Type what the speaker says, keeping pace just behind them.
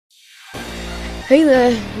Hey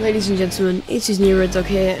there, ladies and gentlemen, it is New Red Dog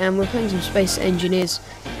here, and we're playing some Space Engineers.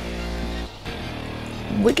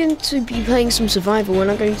 We're going to be playing some survival,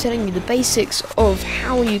 and I'm going to be telling you the basics of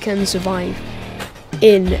how you can survive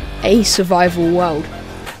in a survival world.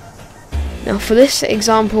 Now, for this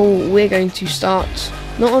example, we're going to start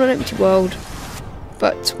not on an empty world,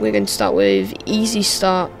 but we're going to start with easy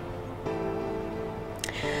start.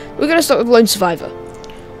 We're going to start with Lone Survivor,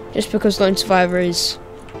 just because Lone Survivor is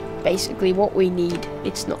basically what we need.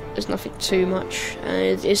 There's nothing too much,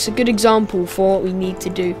 and it's a good example for what we need to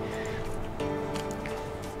do.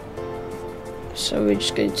 So we're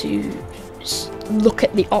just going to look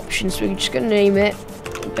at the options. We're just going to name it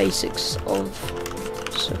Basics of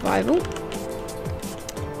Survival.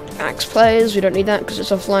 Max players, we don't need that because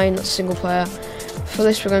it's offline, that's single player. For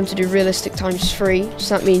this we're going to do realistic times 3,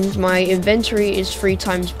 so that means my inventory is 3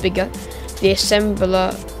 times bigger. The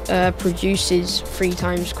assembler produces 3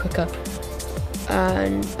 times quicker,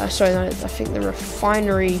 and sorry, no, I think the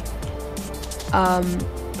refinery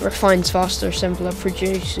refines faster, assembler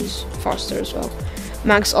produces faster as well.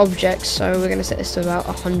 Max objects, so we're going to set this to about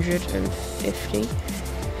 150,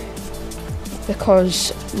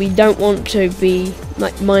 because we don't want to be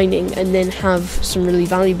like mining and then have some really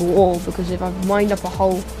valuable ore, because if I've mined up a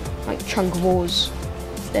whole like chunk of ores,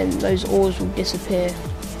 then those ores will disappear,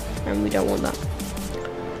 and we don't want that.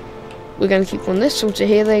 We're going to keep on this auto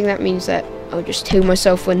healing. That means that I'll just heal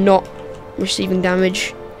myself when not receiving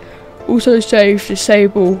damage. Also save,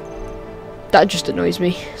 disable. That just annoys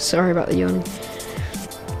me. Sorry about the yawning.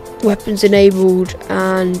 Weapons enabled,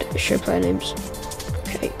 and show player names.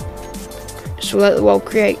 Okay. So we'll let the world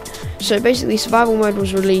create. So basically survival mode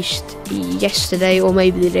was released yesterday or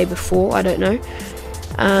maybe the day before, I don't know.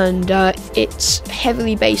 And it's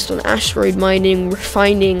heavily based on asteroid mining,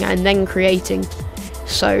 refining, and then creating.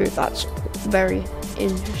 So that's very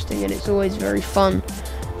interesting, and it's always very fun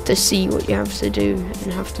to see what you have to do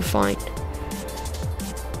and have to find.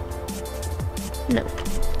 No.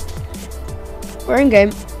 We're in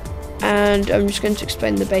game, and I'm just going to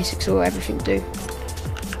explain the basics of what everything do.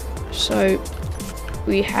 So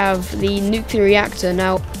we have the nuclear reactor.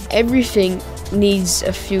 Now everything needs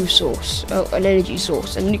a fuel source, an energy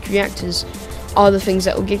source, and nuclear reactors are the things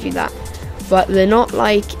that will give you that. But they're not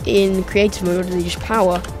like in creative mode, they just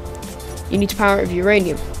power. You need to power it with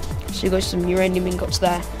uranium. So you've got some uranium ingots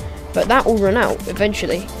there. But that will run out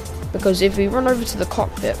eventually, because if we run over to the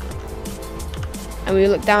cockpit and we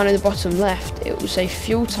look down in the bottom left, it will say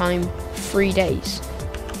fuel time 3 days.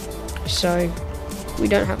 So we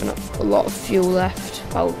don't have a lot of fuel left.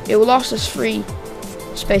 Well, it will last us 3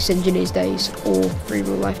 Space Engineers days or 3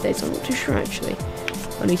 real life days. I'm not too sure actually.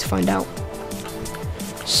 I need to find out.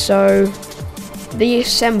 So the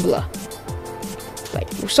assembler. Wait,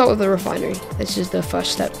 we'll start with the refinery. This is the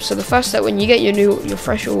first step. So the first step, when you get your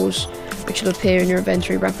fresh ores, which will appear in your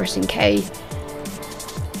inventory by pressing K,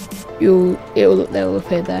 they'll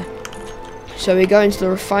appear there. So we go into the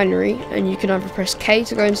refinery, and you can either press K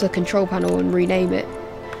to go into the control panel and rename it,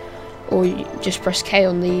 or you just press K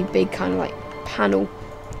on the big kind of like panel,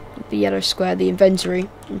 the yellow square, the inventory,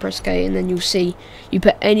 and press K, and then you'll see you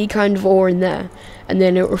put any kind of ore in there, and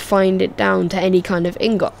then it will refine it down to any kind of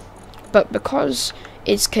ingot. But because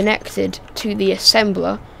it's connected to the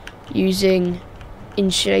assembler using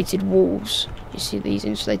insulated walls, you see these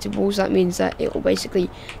insulated walls, that means that it will basically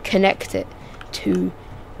connect it to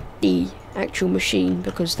the actual machine,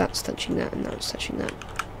 because that's touching that and that's touching that.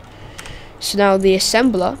 So now the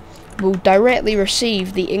assembler will directly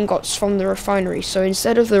receive the ingots from the refinery. So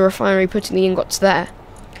instead of the refinery putting the ingots there,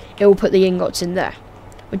 it will put the ingots in there,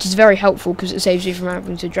 which is very helpful because it saves you from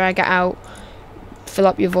having to drag it out, fill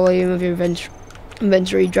up your volume of your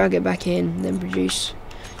inventory, drag it back in, then produce.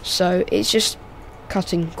 So it's just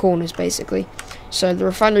cutting corners basically. So the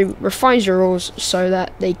refinery refines your ores so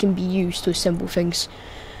that they can be used to assemble things.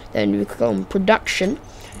 Then we click on production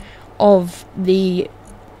of the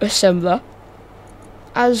assembler.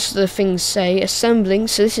 As the things say, assembling,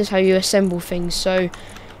 so this is how you assemble things. So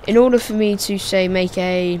in order for me to say make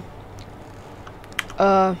a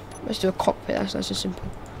let's do a cockpit, that's nice and simple.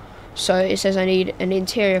 So it says I need an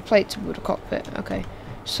interior plate to build a cockpit. Okay,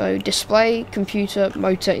 so display, computer,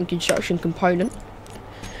 motor, and construction component.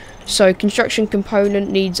 So construction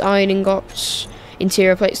component needs iron ingots,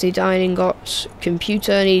 interior plates need iron ingots,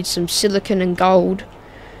 computer needs some silicon and gold,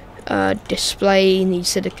 display needs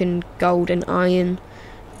silicon, gold, and iron.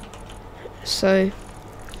 So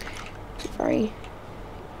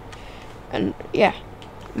and yeah,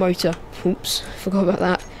 motor, oops, forgot about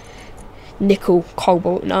that. Nickel,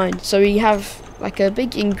 cobalt, and iron. So we have like a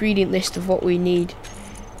big ingredient list of what we need.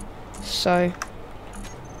 So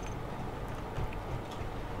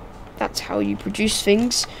that's how you produce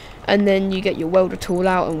things, and then you get your welder tool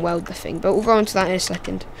out and weld the thing. But we'll go on to that in a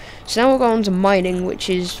second. So now we'll go on to mining, which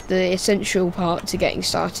is the essential part to getting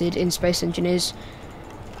started in Space Engineers.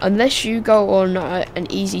 Unless you go on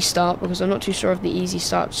an easy start, because I'm not too sure if the easy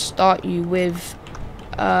start you with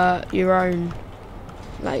your own,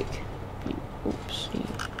 like, oops,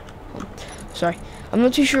 sorry, I'm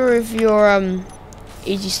not too sure if your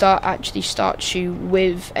easy start actually starts you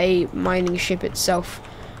with a mining ship itself,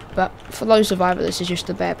 but for Lone Survivor this is just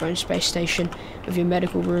the bare bones space station with your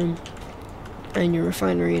medical room and your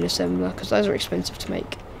refinery and assembler, because those are expensive to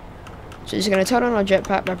make. So just going to turn on our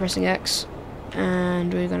jetpack by pressing X,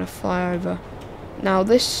 and we're going to fly over. Now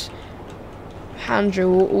this hand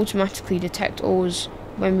drill will automatically detect ores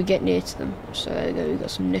when we get near to them. So there we go, we've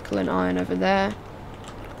got some nickel and iron over there.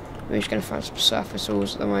 We're just going to find some surface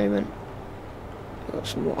ores at the moment. We've got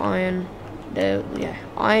some more iron. There, yeah,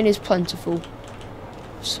 iron is plentiful.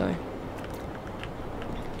 So,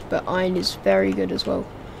 but iron is very good as well.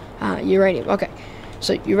 Uranium. Okay,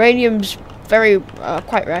 so uranium's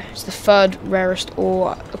quite rare. It's the third rarest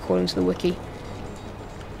ore according to the wiki.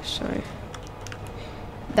 So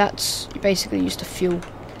that's basically used to fuel,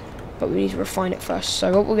 but we need to refine it first.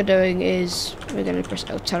 So what we're doing is we're going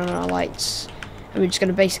to turn on our lights, and we're just going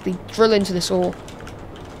to basically drill into this ore,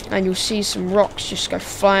 and you'll see some rocks just go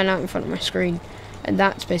flying out in front of my screen, and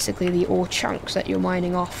that's basically the ore chunks that you're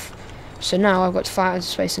mining off. So now I've got to fly out into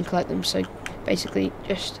space and collect them. So basically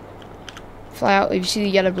just fly out. If you see the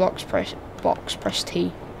yellow blocks, press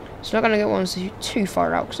T. It's not going to get ones too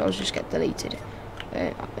far out, because those just get deleted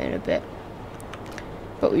in a bit.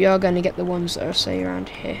 But we are going to get the ones that are, say, around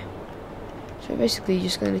here. So basically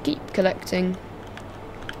just going to keep collecting.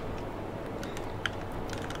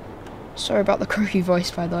 Sorry about the croaky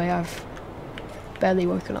voice, by the way, I've barely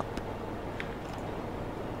woken up.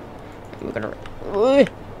 We're going to...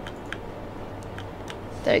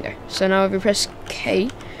 There you go. So now if we press K,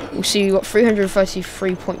 we'll see we've got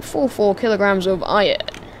 333.44 kilograms of iron.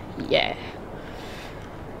 Yeah.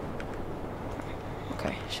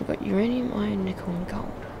 Okay, so we've got uranium, iron, nickel, and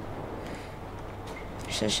gold.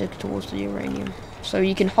 So let's look towards the uranium. So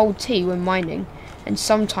you can hold T when mining, and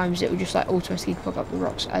sometimes it will just like automatically pick up the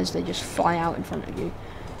rocks as they just fly out in front of you.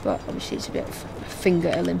 But obviously it's a bit of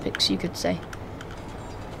finger Olympics, you could say.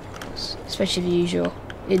 Especially if you use your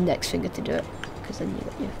index finger to do it, because then you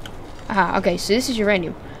got your... Aha, okay, so this is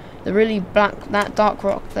uranium. The really black, that dark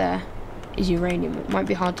rock there is uranium. It might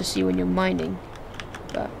be hard to see when you're mining,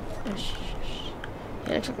 but it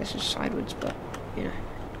looks like this is sideways, but you know.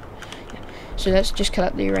 Yeah. So let's just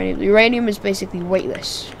collect the uranium. The uranium is basically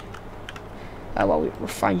weightless. Well,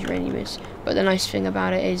 refined uranium is. But the nice thing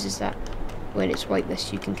about it is that when it's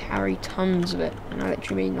weightless, you can carry tons of it, and I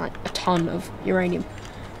literally mean like a ton of uranium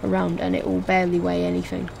around, and it will barely weigh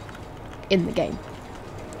anything in the game.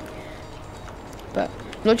 But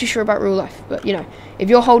I'm not too sure about real life, but you know, if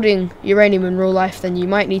you're holding uranium in real life, then you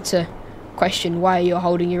might need to question why you're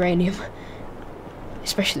holding uranium,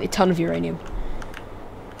 especially a ton of uranium.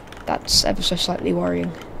 That's ever so slightly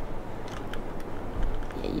worrying.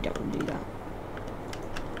 Yeah, you don't want to do that.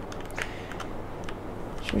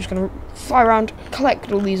 So I'm just going to fly around,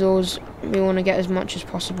 collect all these ores. We want to get as much as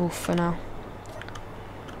possible for now.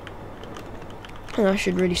 And I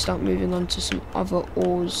should really start moving on to some other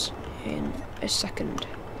ores in a second.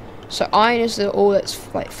 So iron is the ore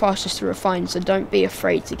that's like fastest to refine, so don't be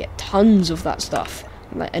afraid to get tons of that stuff.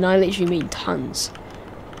 Like, and I literally mean tons.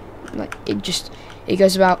 Like it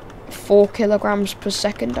goes about 4 kilograms per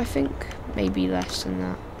second, I think, maybe less than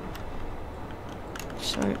that.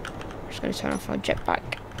 So I'm just going to turn off our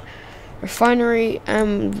jetpack refinery,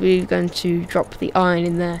 and we're going to drop the iron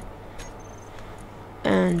in there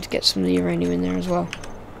and get some of the uranium in there as well.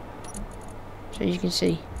 So as you can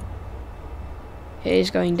see, it is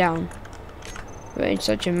going down, but in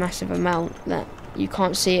such a massive amount that you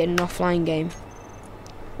can't see it in an offline game.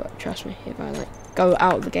 But trust me, if I like go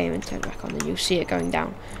out of the game and turn it back on, then you'll see it going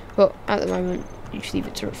down. But at the moment, you just leave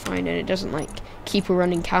it to refine, and it doesn't like keep a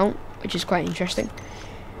running count, which is quite interesting.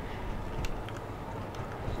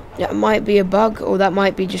 That might be a bug, or that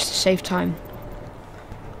might be just to save time.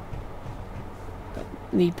 But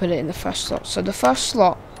we put it in the first slot. So the first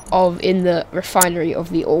slot in the refinery of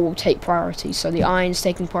the ore will take priority. So the iron's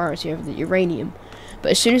taking priority over the uranium.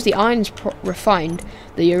 But as soon as the iron's refined,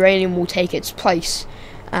 the uranium will take its place,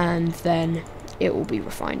 and then it will be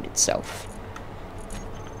refined itself.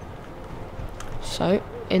 So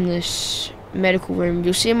in this medical room,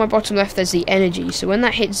 you'll see in my bottom left there's the energy. So when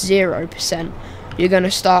that hits 0%, you're going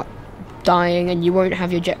to start dying, and you won't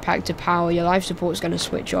have your jetpack to power. Your life support is going to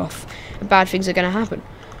switch off, and bad things are going to happen.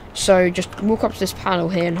 So just walk up to this panel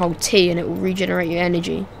here and hold T, and it will regenerate your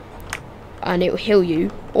energy, and it will heal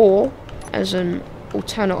you. Or, as an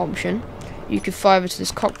alternate option, you could fly over to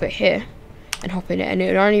this cockpit here and hop in it, and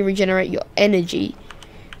it will only regenerate your energy,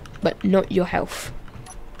 but not your health.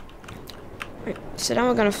 Right, so now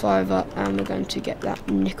we're going to fly over, and we're going to get that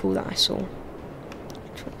nickel that I saw.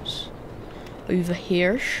 Which was over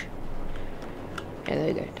here. Yeah,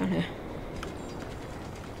 there we go, down here.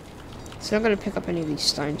 So I'm not going to pick up any of these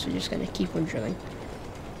stones, we're just going to keep on drilling.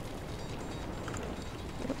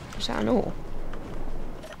 Is that an ore?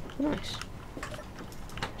 Nice.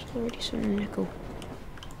 There's already some nickel.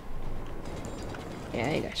 Yeah,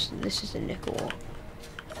 there you go, so this is the nickel ore.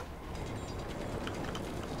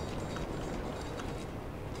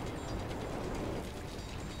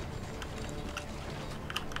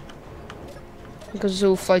 Because it's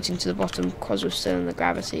all floating to the bottom because we're still in the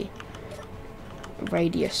gravity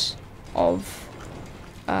radius of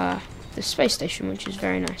the space station, which is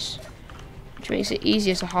very nice, which makes it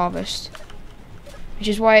easier to harvest, which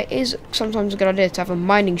is why it is sometimes a good idea to have a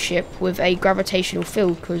mining ship with a gravitational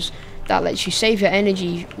field, because that lets you save your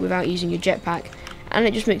energy without using your jetpack, and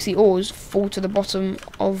it just makes the ores fall to the bottom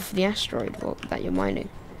of the asteroid that you're mining.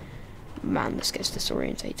 Man, this gets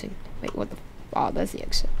disorientating. Wait, what the... Oh, there's the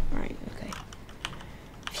exit. Right, okay.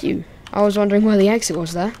 Phew. I was wondering where the exit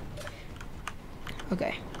was there.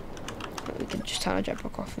 Okay. We can just turn our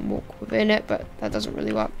jetpack off and walk within it, but that doesn't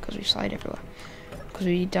really work because we slide everywhere. Because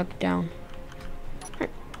we dug down. Right.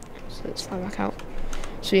 So let's fly back out.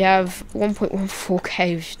 So we have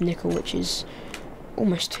 1.14k of nickel, which is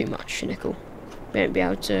almost too much nickel. We won't be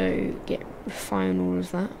able to refine all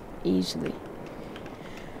of that easily.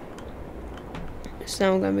 So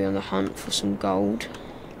now we're going to be on the hunt for some gold.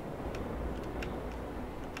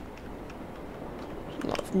 A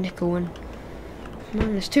lot of nickel, and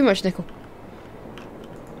man, there's too much nickel.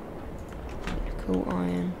 Nickel,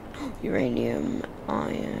 iron, uranium,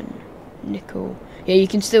 iron, nickel. Yeah, you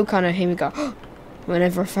can still kind of hear me go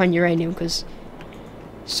whenever I find uranium, because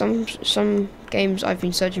some games I've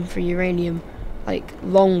been searching for uranium like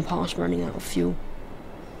long past running out of fuel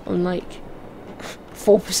on like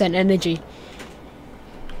 4% energy.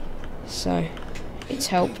 So it's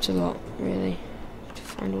helped a lot, really, to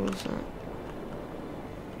find all of that.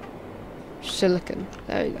 Silicon,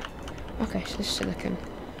 there we go. Okay, so silicon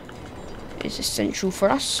is essential for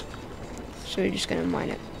us, so we're just going to mine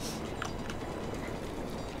it.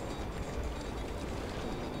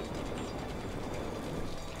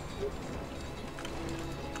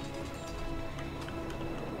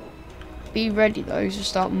 Be ready though to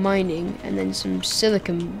start mining, and then some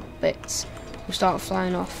silicon bits will start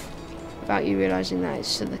flying off without you realising that it's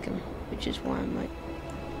silicon, which is why I'm like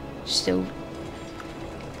still,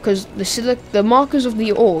 because the markers of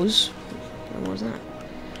the ores, what was that?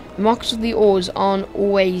 The markers of the ores aren't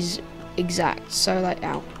always exact, so like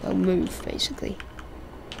they'll move basically.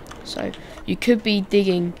 So you could be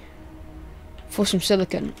digging for some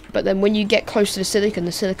silicon, but then when you get close to the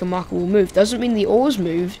silicon marker will move. Doesn't mean the ores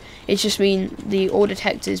moved, it just means the ore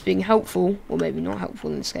detector is being helpful, or maybe not helpful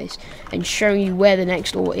in this case, and showing you where the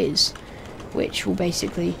next ore is, which will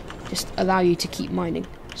basically just allow you to keep mining.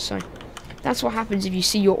 So that's what happens if you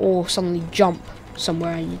see your ore suddenly jump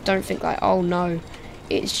somewhere and you don't think like, oh no,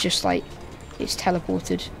 it's just like it's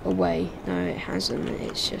teleported away. No, it hasn't.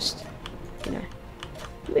 It's just, you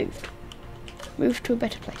know, moved to a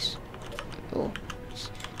better place, or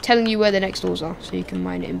telling you where the next ores are so you can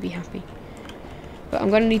mine it and be happy. But I'm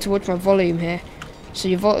going to need to watch my volume here. So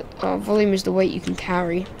your volume is the weight you can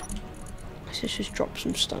carry. So let's just drop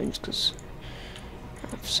some stones because they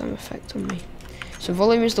have some effect on me. So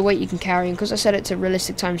volume is the weight you can carry, and because I set it to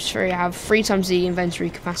realistic times 3, I have 3 times the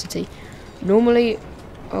inventory capacity. Normally,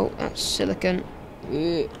 oh, that's silicon.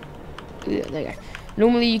 There you go.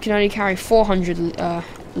 Normally you can only carry 400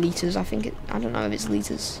 litres. I don't know if it's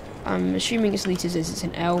litres. I'm assuming it's litres as it's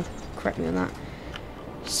in L. Correct me on that.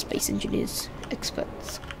 Space engineers,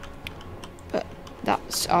 experts. But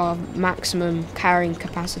that's our maximum carrying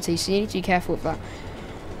capacity, so you need to be careful with that.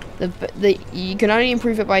 You can only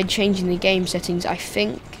improve it by changing the game settings, I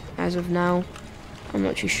think, as of now. I'm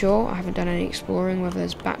not too sure. I haven't done any exploring, whether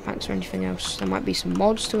there's backpacks or anything else. There might be some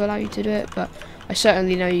mods to allow you to do it, but I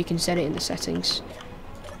certainly know you can set it in the settings.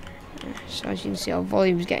 So as you can see, our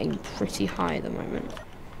volume is getting pretty high at the moment.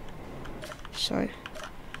 So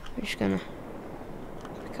we're just going to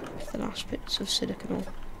pick up the last bits of silicon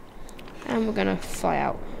ore. And we're going to fly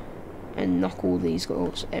out and knock all these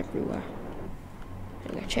ores everywhere.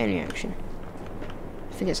 There we go, chain reaction.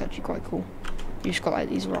 I think it's actually quite cool. You just got like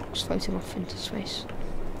these rocks floating off into space.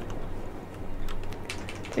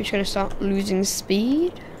 We're just going to start losing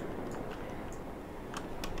speed.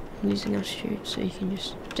 losing altitude, so you can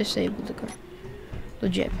just disable the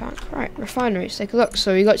jetpack. Right, refinery, let's take a look.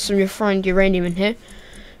 So we got some refined uranium in here.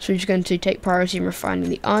 So we're just going to take priority in refining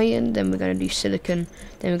the iron, then we're going to do silicon,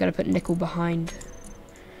 then we're going to put nickel behind,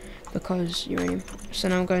 because uranium. So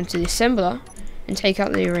now I'm going to the assembler and take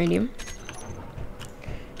out the uranium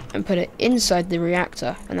and put it inside the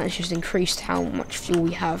reactor, and that's just increased how much fuel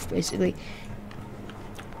we have, basically.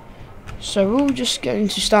 So we're just going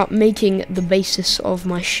to start making the basis of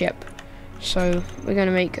my ship. So we're going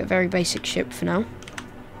to make a very basic ship for now.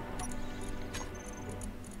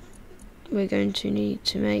 We're going to need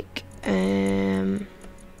to make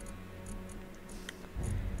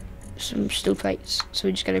some steel plates. So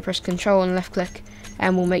we're just going to press Control and left click,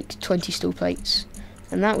 and we'll make 20 steel plates,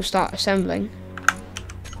 and that will start assembling,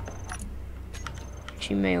 which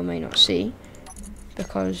you may or may not see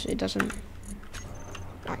because it doesn't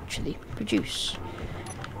actually produce,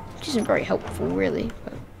 which isn't very helpful really,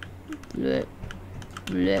 but bleh,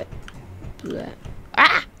 bleh, bleh.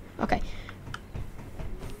 Ah! Okay.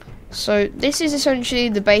 So this is essentially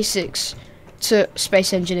the basics to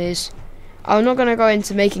Space Engineers. I'm not going to go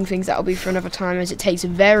into making things, that'll be for another time, as it takes a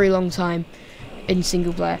very long time in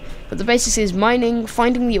single player. But the basics is mining,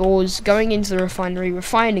 finding the ores, going into the refinery,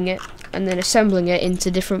 refining it, and then assembling it into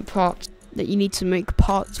different parts that you need to make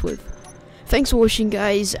parts with. Thanks for watching,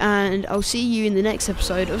 guys, and I'll see you in the next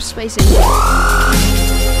episode of Space Engineers.